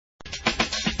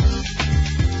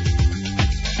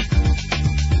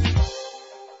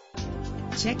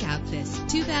Check out this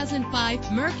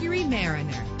 2005 Mercury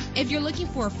Mariner. If you're looking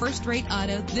for a first-rate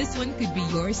auto, this one could be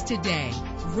yours today.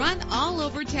 Run all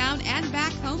over town and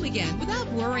back home again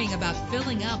without worrying about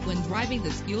filling up when driving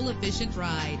this fuel-efficient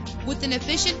ride. With an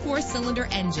efficient 4-cylinder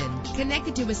engine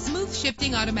connected to a smooth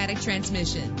shifting automatic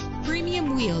transmission,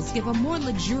 premium wheels give a more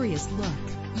luxurious look.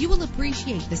 You will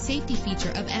appreciate the safety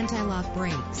feature of anti-lock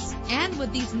brakes. And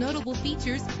with these notable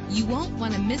features, you won't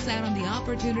want to miss out on the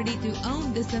opportunity to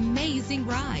own this amazing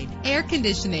ride. Air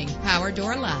conditioning, power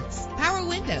door locks, power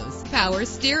windows, power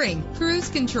steering, cruise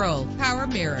control, power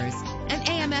mirrors, an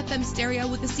AM/FM stereo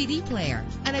with a CD player,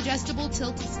 an adjustable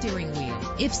tilt steering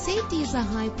wheel. If safety is a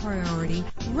high priority,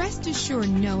 rest assured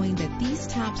knowing that these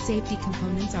top safety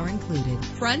components are included.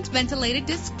 Front ventilated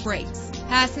disc brakes,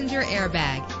 passenger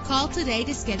airbag. Call today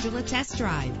to schedule a test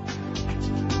drive.